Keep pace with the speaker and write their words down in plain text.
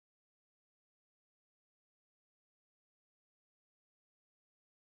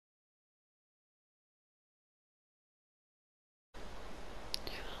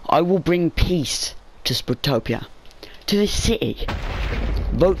I will bring peace to Spudtopia, to this city.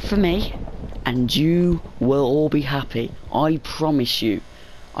 Vote for me, and you will all be happy. I promise you.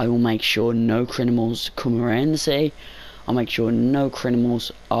 I will make sure no criminals come around the city. I'll make sure no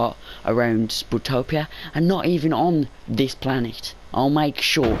criminals are around Spudtopia, and not even on this planet. I'll make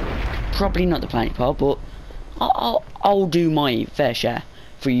sure. Probably not the planet part, but I'll do my fair share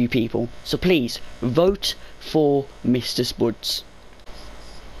for you people. So please vote for Mr. Spuds.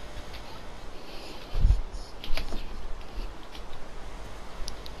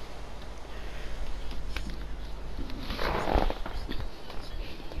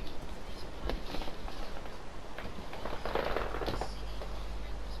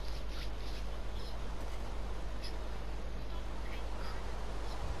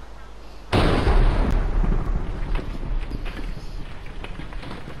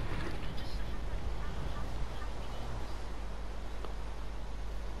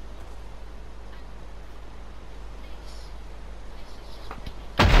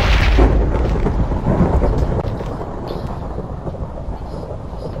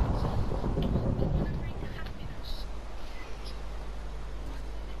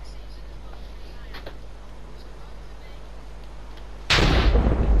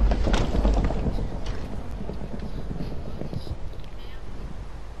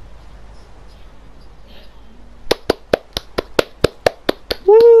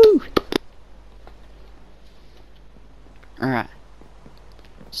 Alright.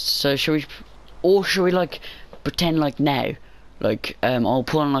 So should we like pretend like now? Like I'll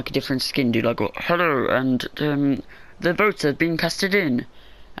put on like a different skin, do like hello, and the votes have been casted in,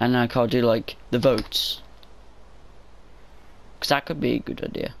 and like I'll do like the votes. Cause that could be a good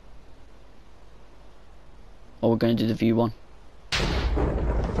idea. Or we're gonna do the view one.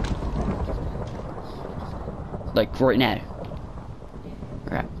 Like right now.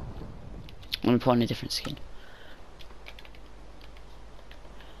 Right. Let me put on a different skin.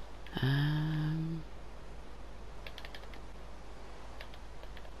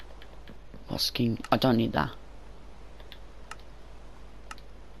 What skin? I don't need that.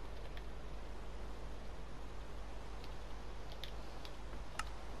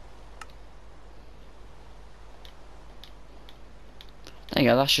 There you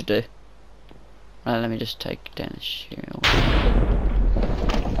go, that should do. Let me just take down the shield.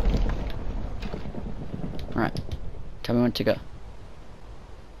 Right. Tell me when to go.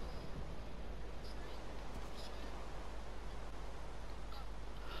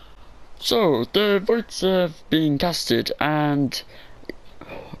 So, the votes have been casted, and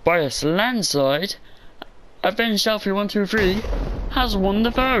by a landslide, Avenged Alfie 123 has won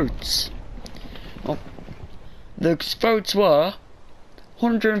the votes. Well, the votes were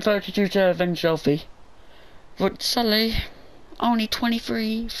 132 to Avenged Alfie, but sadly, only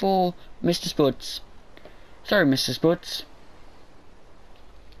 23 for Mr. Spuds. Sorry, Mr. Spuds.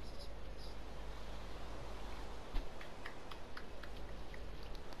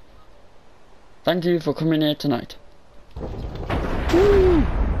 Thank you for coming here tonight. Woo!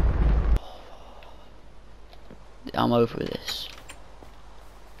 I'm over this.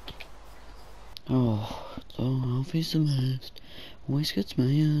 Oh, Alfie's the best. Always gets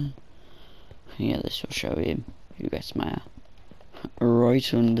Maya. Yeah, this will show him who gets Maya.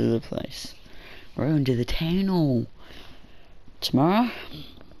 Right under the place. Right under the town hall. Tomorrow,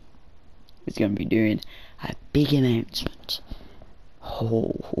 he's going to be doing a big announcement.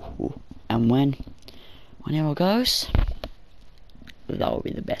 Oh. And whenever it goes, that will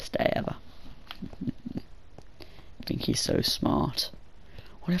be the best day ever. I think he's so smart.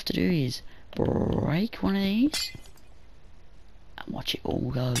 What I have to do is break one of these and watch it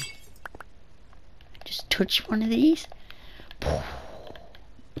all go. Just touch one of these.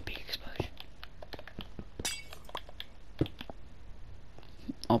 Big explosion.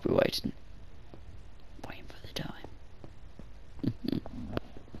 I'll be waiting for the time.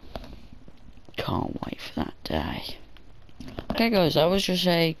 Can't wait for that day. Okay guys, that was just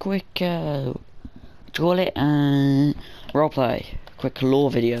a quick roleplay, quick lore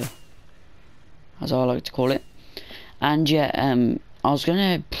video, as I like to call it. And yeah, I was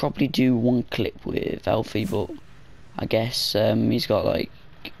gonna probably do one clip with Alfie, but I guess he's got like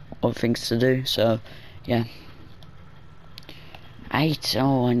other things to do, so yeah. 8,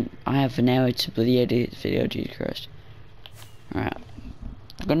 oh, and I have an hour to bloody edit this video, Jesus Christ. Alright.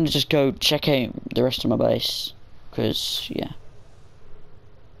 I'm gonna just go check out the rest of my base, because, yeah.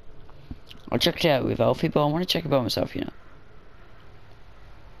 I checked it out with Alfie, but I want to check it out myself, you know.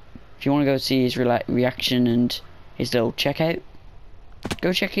 If you want to go see his reaction and his little checkout,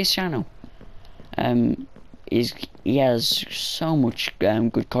 go check his channel. he has so much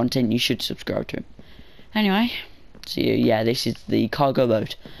good content. You should subscribe to him. Anyway, so yeah, this is the cargo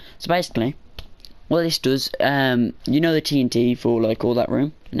boat. So basically, what this does, you know the TNT for like all that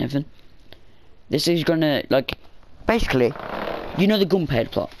room and everything. This is gonna like, basically, you know the gunpowder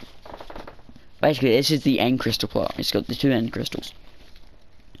plot. Basically, this is the end crystal plot. It's got the 2 end crystals.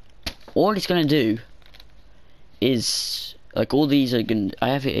 All it's gonna do is like all these are gonna. I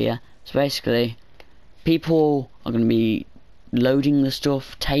have it here. So basically, people are gonna be loading the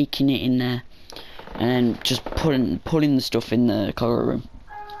stuff, taking it in there, and then just pulling the stuff in the cargo room.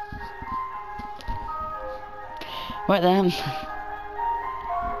 Right then.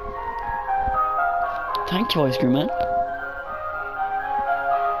 Thank you, Ice Cream Man.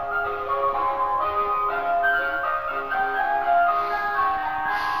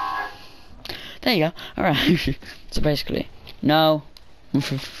 There you go. Alright. So basically, no.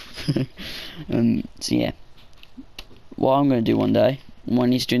 So yeah. What I'm gonna do one day,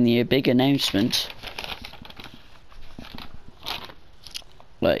 when he's doing the big announcement,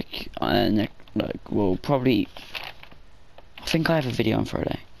 like, we'll probably. I think I have a video on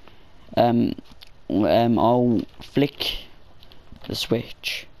Friday. I'll flick the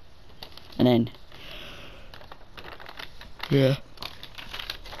switch, and then yeah,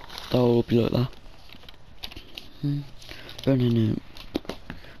 that'll be like that. And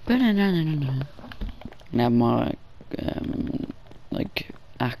have my like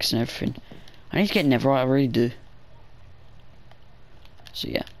axe and everything. I need to get Netherite, I really do. So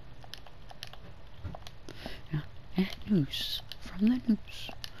yeah. News from the news.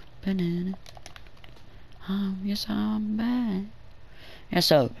 Banana. Yes, I'm back. Yeah,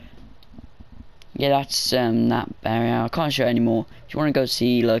 so yeah, that's that area. I can't show it anymore. If you want to go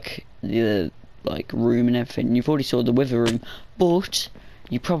see like the like room and everything, you've already saw the wither room, but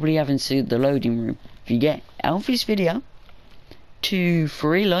you probably haven't seen the loading room. If you get Alfie's video to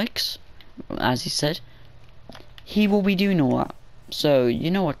 3 likes, as he said, he will be doing all that. So you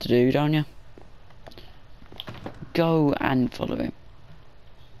know what to do, don't you? Go and follow him.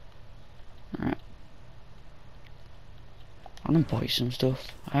 Alright. I'm gonna buy some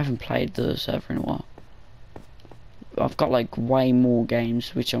stuff. I haven't played the server in a while. I've got like way more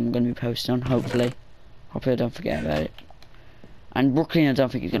games which I'm gonna be posting on, hopefully. Hopefully I don't forget about it. And Brooklyn, I don't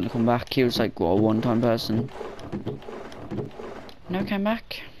think he's gonna come back. He was like, what, a one-time person. No, came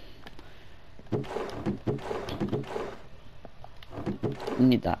back.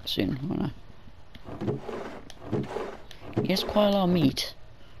 Need that soon, won't I? He has quite a lot of meat.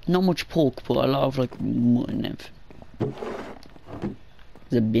 Not much pork, but a lot of like mutton and everything.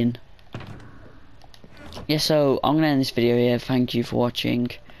 The bin. Yeah, so I'm gonna end this video here. Thank you for watching.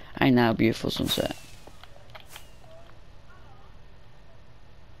 And now, beautiful sunset.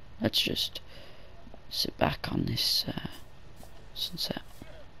 Let's just sit back on this sunset.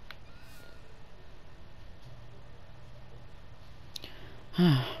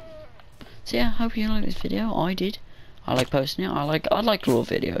 So yeah, I hope you liked this video. I did. I like posting it. I like raw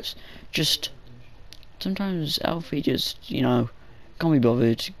videos. Just sometimes Alfie just, you know, can't be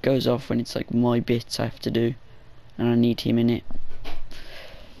bothered. Goes off when it's like my bits I have to do, and I need him in it.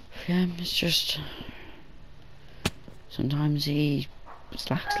 Yeah, it's just sometimes he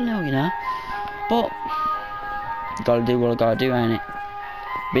slacks a little, you know. But gotta do what I gotta do, ain't it?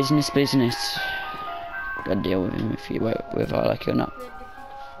 Business. Gotta deal with him whether I like it or not.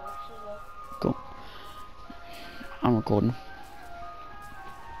 Cool. I'm recording.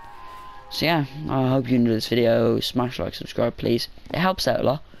 So yeah, I hope you enjoyed this video. Smash like, subscribe please. It helps out a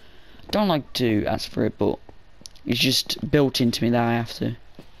lot. Don't like to ask for it, but it's just built into me that I have to.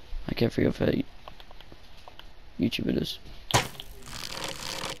 Like every other YouTuber does.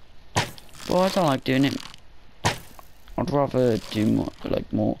 But I don't like doing it. I'd rather do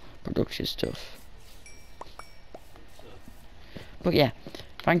more productive stuff. But yeah,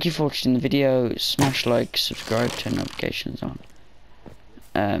 thank you for watching the video. Smash like, subscribe, turn notifications on.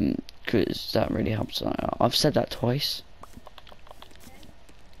 Because that really helps. I've said that twice.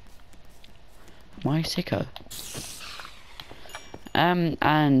 Am I a sicko?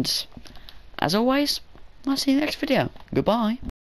 And as always, I'll see you next video. Goodbye.